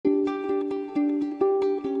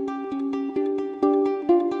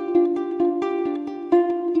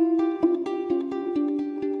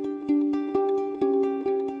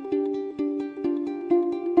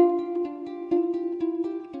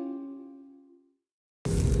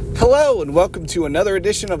Hello, and welcome to another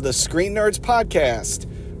edition of the Screen Nerds Podcast.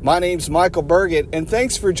 My name's Michael Burgett, and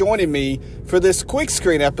thanks for joining me for this quick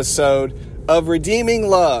screen episode of Redeeming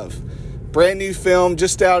Love. Brand new film,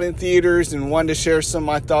 just out in theaters, and wanted to share some of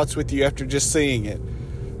my thoughts with you after just seeing it.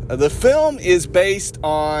 The film is based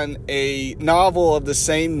on a novel of the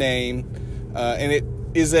same name, and it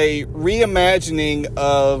is a reimagining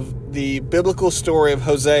of the biblical story of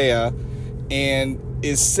Hosea, and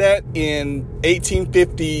is set in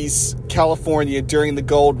 1850s California during the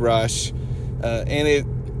gold rush, and it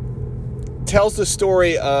tells the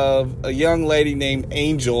story of a young lady named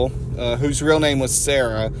Angel, whose real name was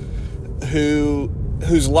Sarah,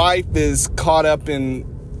 whose life is caught up in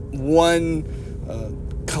one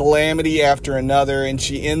calamity after another, and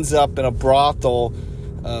she ends up in a brothel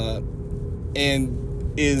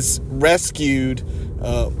and is rescued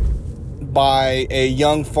by a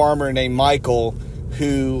young farmer named Michael,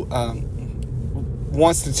 who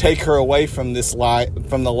wants to take her away from this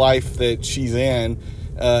from the life that she's in,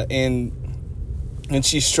 and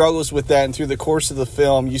she struggles with that. And through the course of the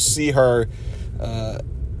film, you see her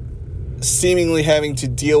seemingly having to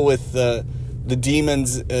deal with the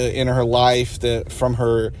demons in her life from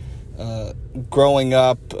her growing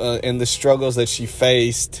up, and the struggles that she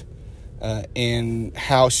faced, and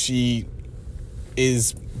how she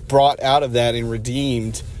is brought out of that and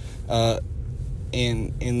redeemed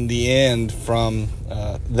in the end from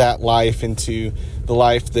that life into the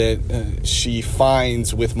life that she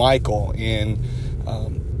finds with Michael. And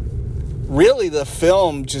really the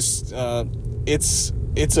film just it's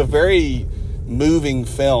a very moving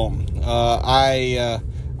film.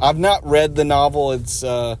 I've not read the novel. It's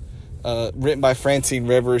written by Francine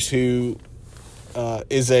Rivers, who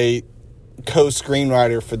is a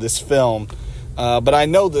co-screenwriter for this film, but I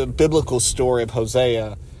know the biblical story of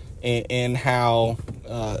Hosea, and how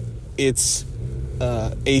it's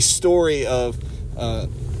a story of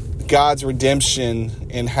God's redemption,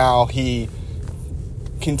 and how he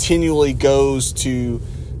continually goes to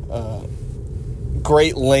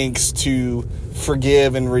great lengths to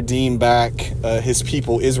forgive and redeem back his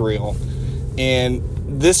people Israel. And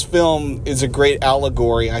this film is a great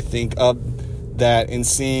allegory, I think, of that, in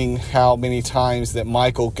seeing how many times that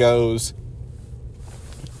Michael goes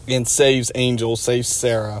and saves Angel, saves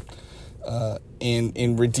Sarah,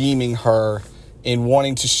 in redeeming her, and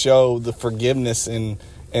wanting to show the forgiveness and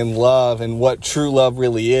love and what true love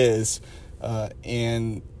really is.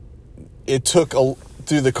 And it took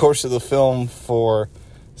through the course of the film for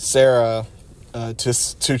Sarah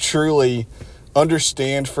to truly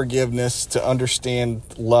understand forgiveness, to understand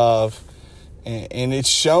love, and it's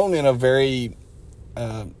shown in a very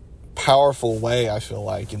powerful way, I feel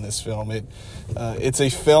like, in this film. It's a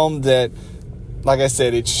film that, like I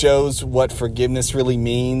said, it shows what forgiveness really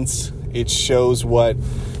means. It shows what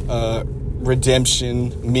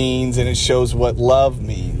redemption means, and it shows what love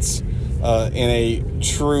means in a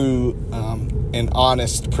true and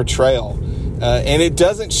honest portrayal. And it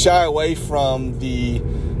doesn't shy away from the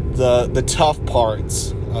tough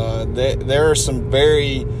parts. There are some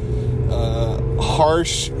very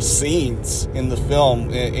harsh scenes in the film,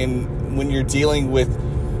 and when you're dealing with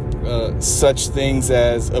such things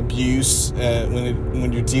as abuse,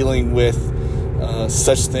 when you're dealing with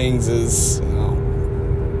such things as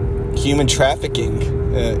human trafficking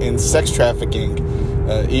and sex trafficking,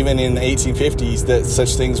 even in the 1850s, that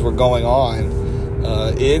such things were going on.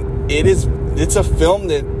 It's a film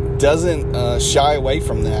that doesn't shy away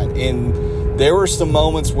from that. And there were some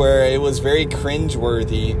moments where it was very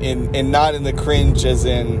cringeworthy, and not in the cringe as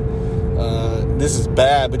in this is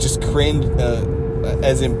bad, but just cringe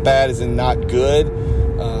as in bad as in not good,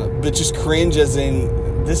 but just cringe as in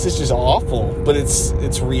this is just awful. But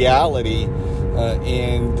it's reality,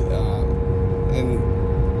 and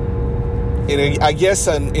I guess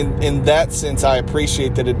in that sense I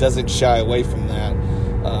appreciate that it doesn't shy away from that,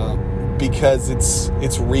 because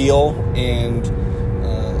it's real, and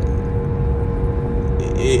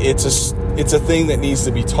it's a thing that needs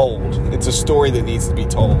to be told. It's a story that needs to be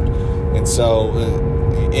told, and so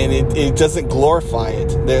and it doesn't glorify it.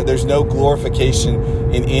 There's no glorification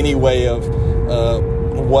in any way of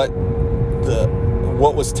what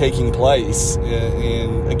was taking place.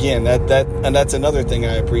 And again, that's another thing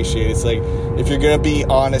I appreciate. It's like, if you're going to be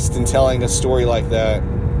honest in telling a story like that,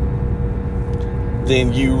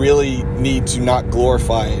 then you really need to not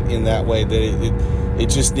glorify it in that way. That it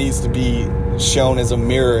just needs to be shown as a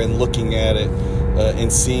mirror, and looking at it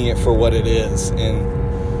and seeing it for what it is. And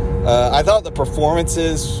I thought the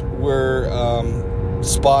performances were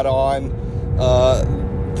spot on.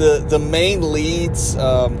 The main leads,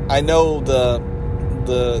 I know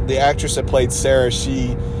the actress that played Sarah,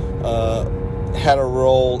 she had a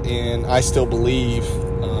role in I Still Believe,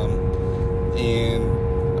 and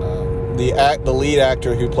the lead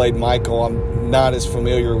actor who played Michael I'm not as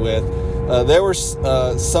familiar with. There were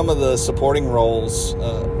some of the supporting roles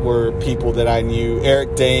were people that I knew.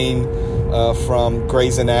 Eric Dane from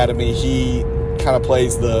Grey's Anatomy, he kind of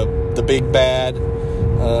plays the big bad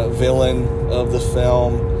villain of the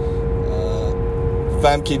film.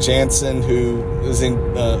 Famke Janssen, who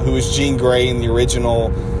is Jean Grey in the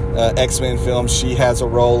original X-Men film, she has a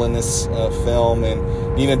role in this film,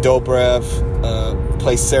 and Nina Dobrev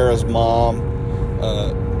plays Sarah's mom.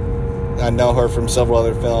 I know her from several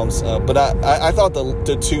other films, but I thought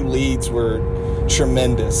the two leads were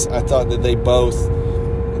tremendous. I thought that they both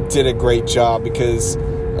did a great job because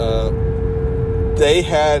they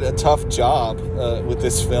had a tough job with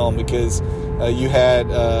this film, because you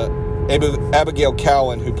had Abigail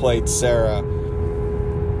Cowan, who played Sarah.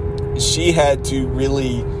 She had to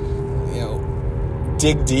really,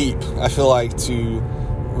 dig deep, I feel like, to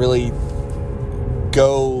really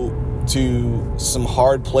go to some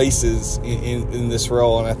hard places in this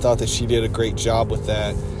role, and I thought that she did a great job with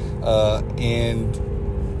that. And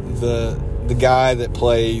the guy that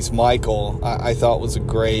plays Michael, I thought was a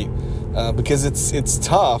great, because it's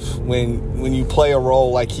tough when you play a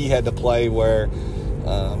role like he had to play, where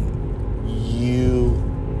you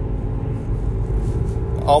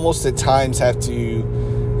almost at times have to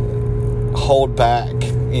hold back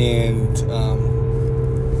and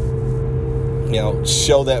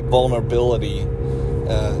show that vulnerability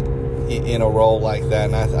in a role like that,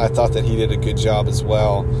 and I thought that he did a good job as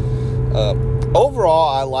well. Overall,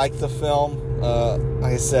 I like the film.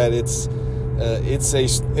 Like I said, it's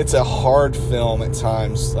a hard film at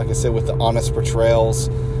times. Like I said, with the honest portrayals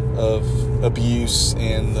of abuse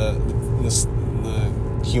and the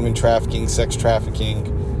human trafficking, sex trafficking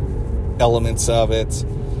elements of it.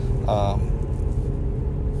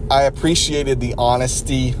 I appreciated the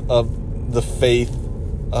honesty of the faith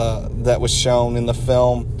that was shown in the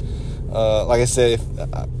film. Like I said,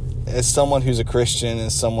 as someone who's a Christian,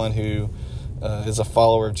 as someone who is a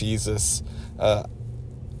follower of Jesus,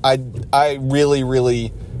 I really,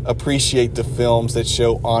 really appreciate the films that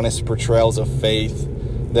show honest portrayals of faith,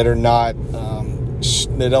 that are not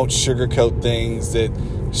they don't sugarcoat things, that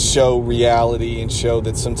show reality and show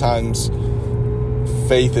that sometimes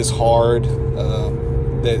faith is hard,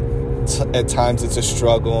 that at times it's a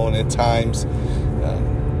struggle, and at times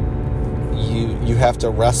you have to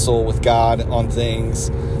wrestle with God on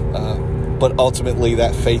things, but ultimately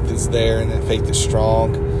that faith is there and that faith is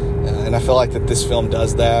strong, and I feel like that this film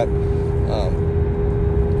does that.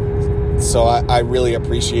 So I really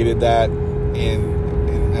appreciated that,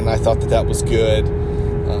 and I thought that was good.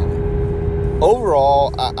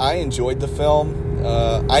 Overall, I enjoyed the film.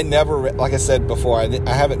 I never, like I said before, I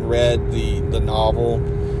haven't read the novel,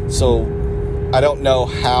 so I don't know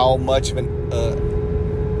how much of an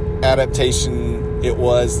adaptation it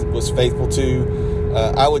was faithful to.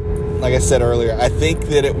 I would, like I said earlier, I think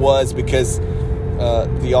that it was because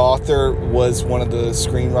the author was one of the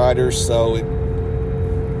screenwriters, so it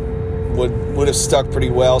would have stuck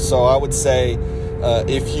pretty well. So I would say,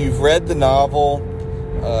 if you've read the novel,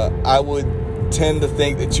 I would tend to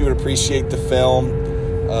think that you would appreciate the film.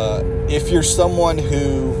 If you're someone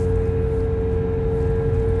who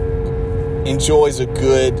enjoys a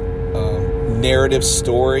good narrative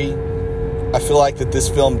story, I feel like that this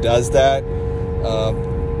film does that.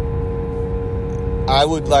 I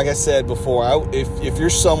would, like I said before, if you're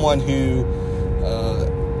someone who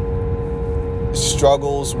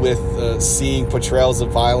struggles with seeing portrayals of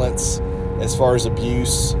violence as far as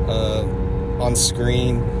abuse on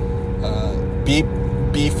screen,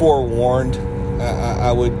 be forewarned.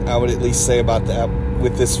 I would at least say about that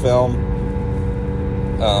with this film.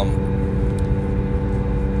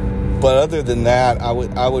 But other than that, I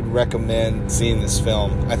would recommend seeing this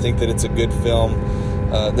film. I think that it's a good film.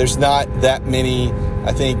 There's not that many,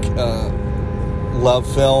 I think, love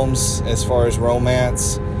films as far as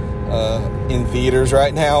romance in theaters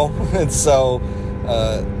right now, and so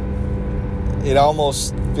it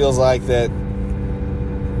almost feels like that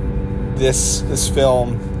this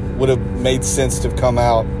film would have made sense to have come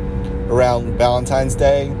out around Valentine's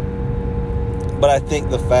Day. But I think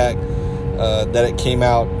the fact that it came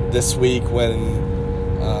out this week, when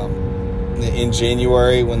in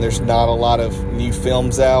January, when there's not a lot of new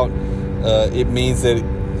films out, it means that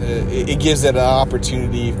it gives it an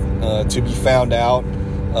opportunity to be found out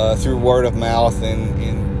through word of mouth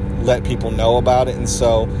and let people know about it. And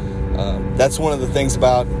so that's one of the things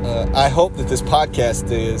about I hope that this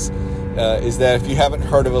podcast is that if you haven't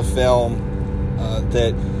heard of a film,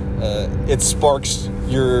 that it sparks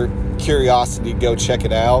your curiosity to go check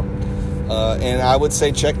it out. And I would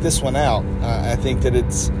say check this one out. I think that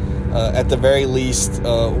it's at the very least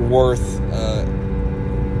worth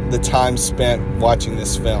the time spent watching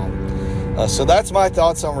this film. So that's my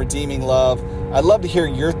thoughts on Redeeming Love. I'd love to hear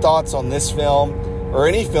your thoughts on this film or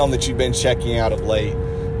any film that you've been checking out of late.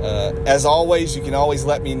 As always, you can always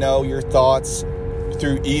let me know your thoughts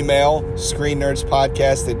through email,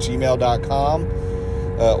 screennerdspodcast@gmail.com.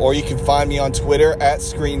 Or you can find me on Twitter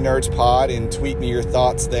 @ScreenNerdsPod and tweet me your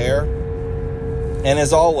thoughts there. And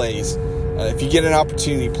as always, if you get an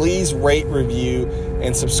opportunity, please rate, review,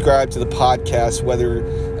 and subscribe to the podcast, whether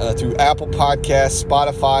through Apple Podcasts,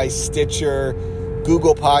 Spotify, Stitcher,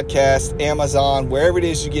 Google Podcasts, Amazon, wherever it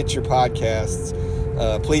is you get your podcasts.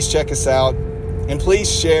 Please check us out, and please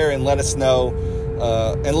share and let us know,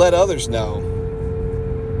 and let others know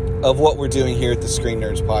of what we're doing here at the Screen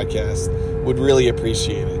Nerds Podcast. Would really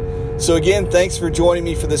appreciate it. So again, thanks for joining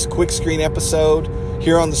me for this quick screen episode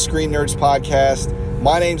here on the Screen Nerds Podcast.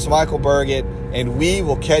 My name's Michael Burgett, and we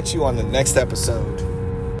will catch you on the next episode.